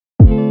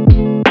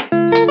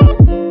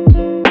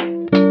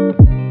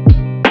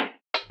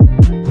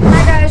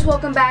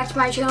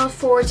my channel.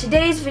 For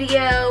today's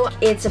video,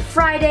 it's a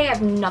Friday, I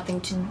have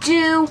nothing to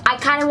do. I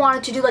kind of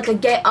wanted to do like a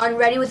get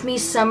unready with me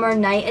summer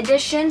night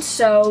edition,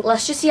 so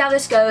let's just see how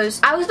this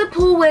goes. I was at the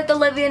pool with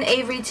Olivia and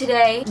Avery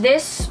today.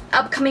 This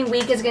upcoming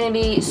week is going to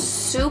be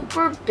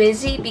super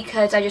busy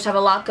because I just have a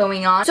lot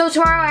going on. So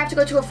tomorrow I have to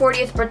go to a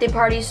 40th birthday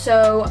party,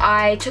 so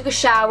I took a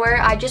shower.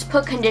 I just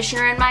put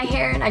conditioner in my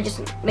hair and I just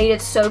made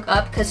it soak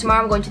up because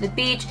tomorrow I'm going to the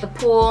beach, the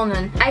pool, and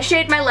then I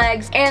shaved my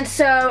legs. And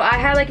so I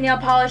had like nail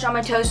polish on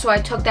my toes, so I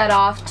took that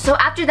off. So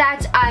after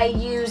that, I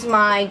used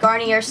my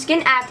Garnier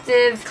Skin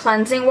Active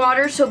cleansing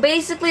water. So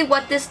basically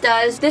what this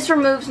does, this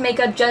removes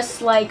makeup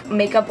just like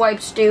makeup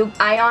wipes do.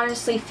 I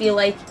honestly feel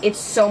like it's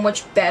so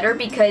much better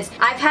because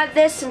I've had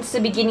this since the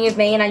beginning of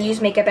May and I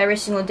use makeup every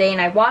single day and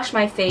I wash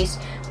my face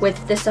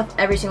with this stuff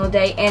every single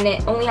day and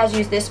it only has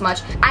used this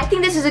much. I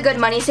think this is a good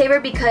money saver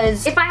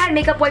because if I had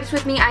makeup wipes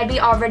with me, I'd be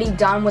already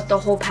done with the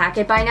whole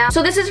packet by now.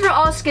 So this is for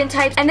all skin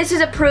types and this is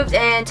approved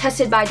and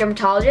tested by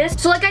dermatologists.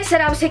 So like I said,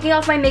 I was taking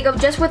off my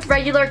makeup just with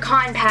regular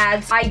cotton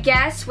pads. I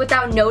guess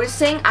without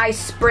noticing, I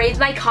sprayed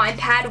my cotton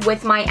pad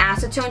with my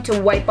acetone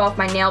to wipe off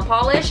my nail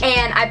polish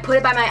and I put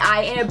it by my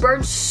eye and it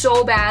burned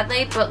so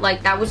badly, but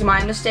like that was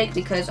my mistake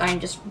because I'm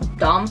just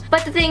dumb.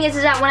 But the thing is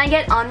that when I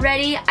get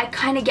unready, I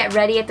kind of get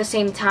ready at the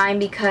same time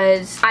because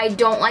I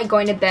don't like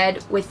going to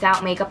bed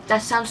without makeup.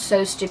 That sounds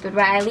so stupid,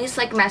 but I at least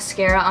like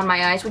mascara on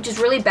my eyes, which is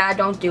really bad.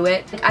 Don't do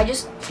it. Like, I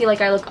just feel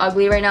like I look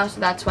ugly right now, so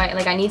that's why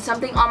like I need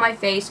something on my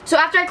face. So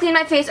after I clean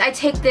my face, I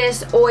take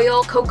this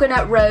oil,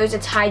 coconut rose,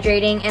 it's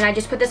hydrating, and I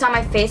just put this on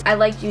my face. I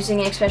like using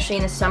it, especially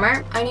in the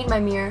summer. I need my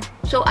mirror.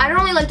 So I don't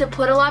really like to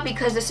put a lot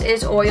because this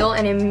is oil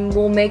and it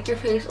will make your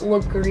face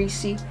look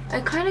greasy. I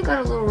kind of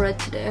got a little red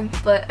today,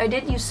 but I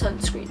did use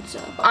sunscreen,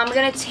 so. I'm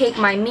gonna take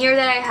my mirror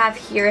that I have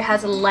here. It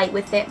has a light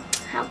with it.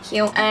 How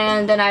cute.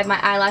 And then I have my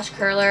eyelash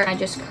curler. I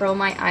just curl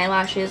my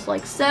eyelashes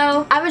like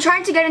so. I've been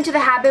trying to get into the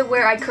habit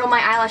where I curl my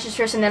eyelashes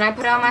first and then I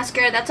put on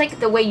mascara. That's like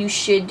the way you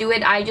should do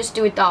it. I just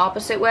do it the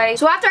opposite way.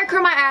 So after I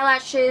curl my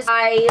eyelashes,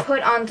 I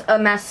put on a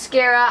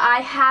mascara. I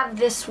have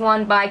this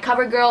one by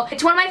CoverGirl.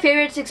 It's one of my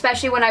favorites,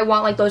 especially when I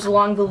want like those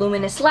long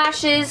voluminous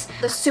lashes.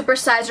 The Super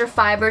Sizer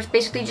Fibers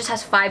basically just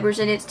has fibers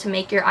in it to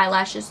make your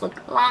eyelashes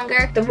look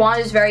longer. The wand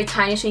is very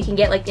tiny so you can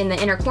get like in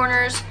the inner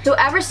corners. So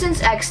ever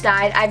since X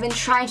died, I've been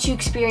trying to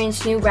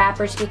experience new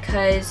rappers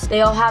because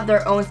they all have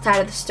their own side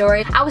of the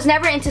story. I was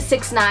never into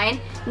 6ix9ine,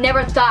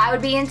 never thought I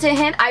would be into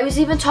him. I was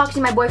even talking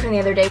to my boyfriend the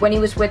other day when he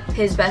was with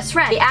his best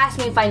friend. He asked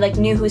me if I like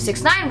knew who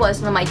 6ix9ine was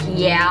and I'm like,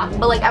 yeah,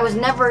 but like I was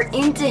never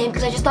into him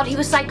because I just thought he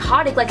was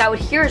psychotic. Like I would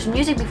hear his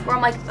music before,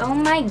 I'm like, oh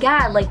my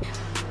god, like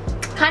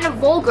kind of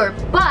vulgar,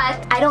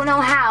 but I don't know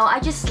how.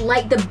 I just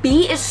like the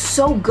beat is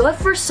so good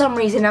for some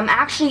reason. I'm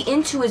actually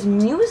into his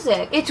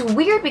music. It's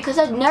weird because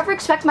I'd never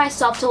expect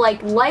myself to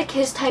like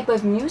his type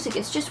of music.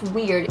 It's just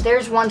weird.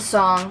 There's one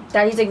song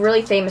that he's like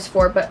really famous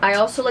for, but I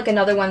also like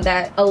another one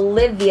that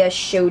Olivia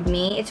showed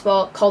me. It's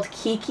called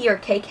Kiki or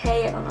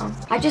KK, I don't know.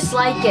 I just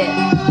like it.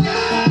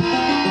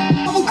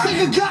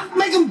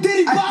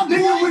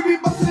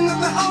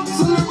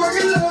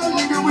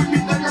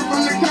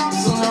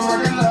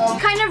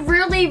 Kind of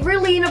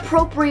really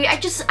inappropriate.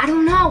 I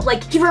don't know,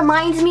 like he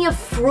reminds me of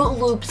Fruit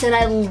Loops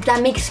and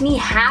that makes me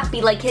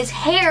happy. Like his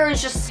hair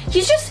is just,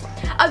 he's just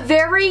a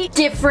very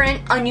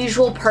different,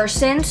 unusual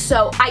person,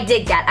 so I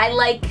dig that. I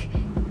like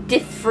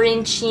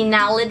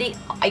differentiality.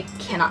 I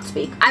cannot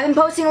speak. I've been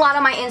posting a lot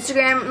on my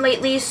Instagram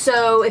lately,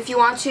 so if you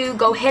want to,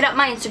 go hit up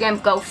my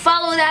Instagram, go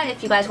follow that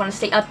if you guys want to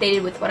stay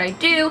updated with what I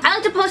do. I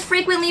like to post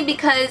frequently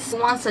because who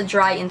wants a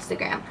dry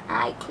Instagram?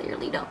 I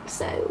clearly don't,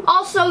 so.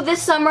 Also,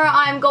 this summer,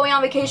 I'm going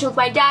on vacation with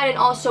my dad and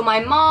also my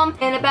mom.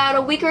 In about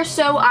a week or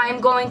so, I'm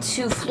going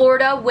to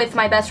Florida with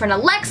my best friend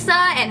Alexa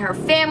and her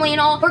family and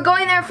all. We're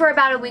going there for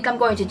about a week. I'm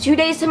going to 2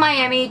 days to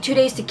Miami, 2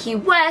 days to Key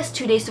West,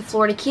 2 days to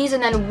Florida Keys,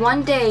 and then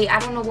one day, I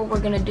don't know what we're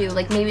gonna do.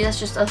 Like maybe that's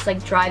just us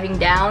like driving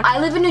down. I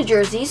live in New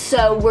Jersey,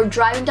 so we're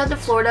driving down to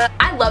Florida.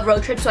 I love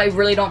road trips, so I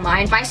really don't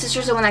mind. My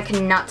sister's the one that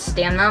cannot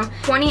stand them.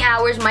 20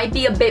 hours might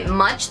be a bit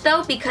much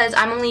though, because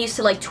I'm only used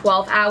to like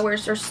 12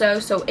 hours or so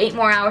 8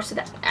 more hours to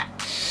that.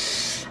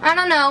 I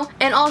don't know.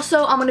 And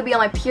also, I'm gonna be on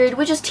my period,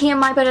 which is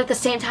TMI, but at the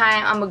same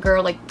time, I'm a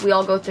girl, like, we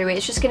all go through it.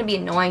 It's just gonna be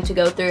annoying to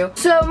go through.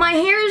 So, my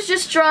hair is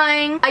just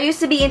drying. I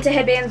used to be into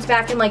headbands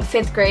back in, like,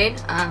 5th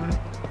grade.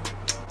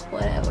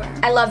 Whatever.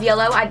 I love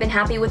yellow. I've been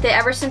happy with it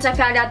ever since I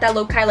found out that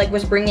Lokai like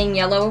was bringing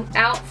yellow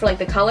out for like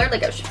the color.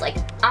 Like I was just like,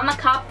 I'ma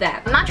cop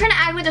that. I'm not trying to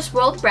act like a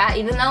spoiled brat,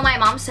 even though my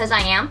mom says I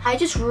am. I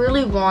just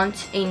really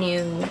want a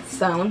new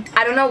phone.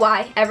 I don't know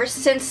why. Ever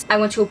since I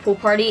went to a pool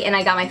party and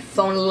I got my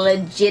phone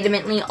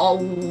legitimately all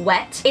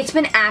wet, it's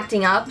been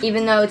acting up,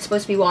 even though it's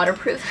supposed to be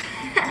waterproof.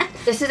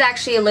 This is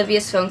actually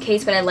Olivia's phone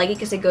case, but I like it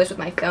because it goes with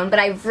my phone. But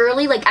I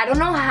really like, I don't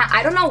know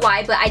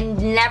why, but I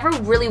never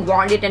really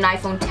wanted an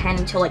iPhone 10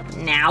 until like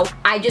now.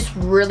 I just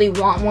really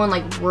want one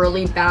like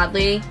really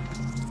badly.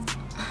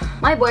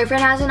 My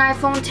boyfriend has an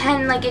iPhone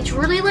 10. Like it's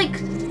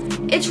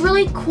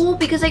really cool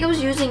because like I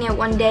was using it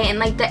one day and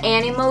like the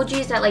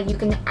animojis that like you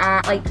can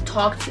like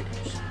talk to.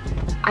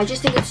 I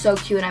just think it's so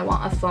cute and I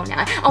want a phone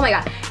now. Oh my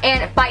god.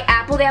 And by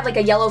Apple, they have like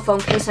a yellow phone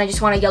case and I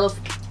just want a yellow,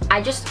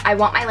 I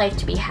want my life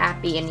to be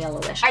happy and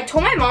yellowish. I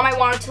told my mom I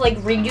wanted to like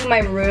redo my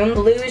room.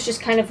 Blue is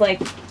just kind of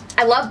like,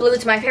 I love blue,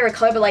 it's my favorite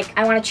color, but like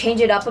I want to change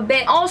it up a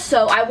bit.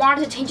 Also, I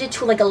wanted to change it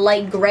to like a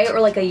light gray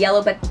or like a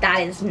yellow, but that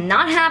is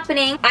not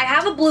happening. I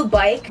have a blue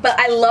bike, but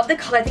I love the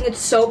color. I think it's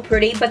so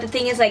pretty, but the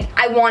thing is like,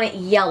 I want it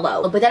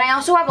yellow. But then I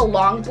also have a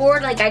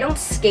longboard. Like I don't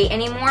skate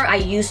anymore. I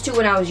used to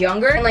when I was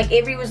younger. And like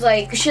Avery was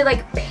like, you should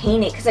like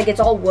paint it because like it's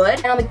all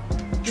wood. And I'm like,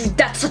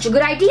 that's such a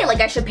good idea. Like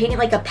I should paint it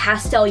like a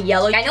pastel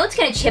yellow. I know it's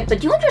gonna chip,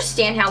 but do you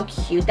understand how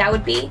cute that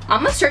would be?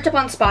 I'm gonna search up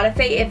on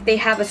Spotify if they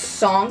have a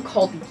song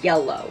called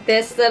Yellow.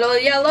 This little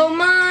yellow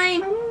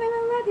mine, I'm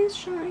gonna let it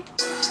shine.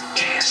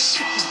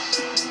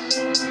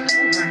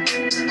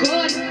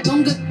 Good,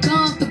 don't get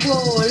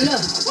comfortable.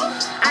 Look,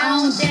 I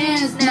don't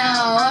dance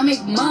now, I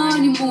make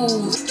money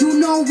moves. You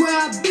know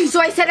where I be. So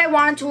I said I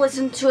wanted to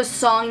listen to a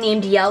song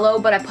named Yellow,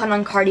 but I put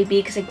on Cardi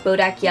B because like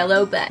Bodak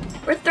Yellow, but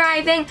we're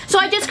thriving. So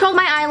I just curled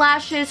my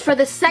eyelashes for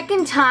the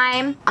second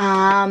time.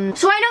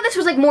 So I know this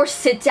was like more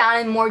sit down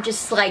and more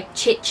just like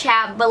chit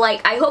chat, but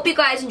like I hope you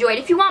guys enjoyed.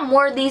 If you want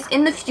more of these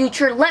in the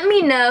future, let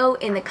me know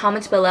in the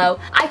comments below.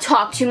 I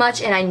talk too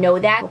much and I know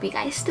that. Hope you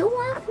guys still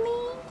love me.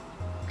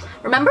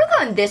 Remember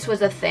when this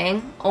was a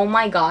thing? Oh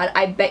my god,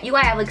 I bet you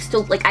I have like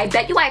still, like I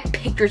bet you I have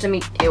pictures of me.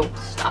 Ew,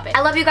 stop it.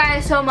 I love you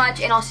guys so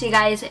much and I'll see you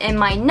guys in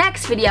my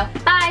next video.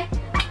 Bye.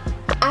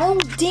 I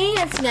don't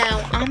dance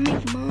now, I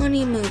make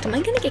money moves. Am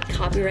I gonna get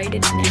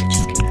copyrighted? No,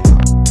 just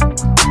kidding.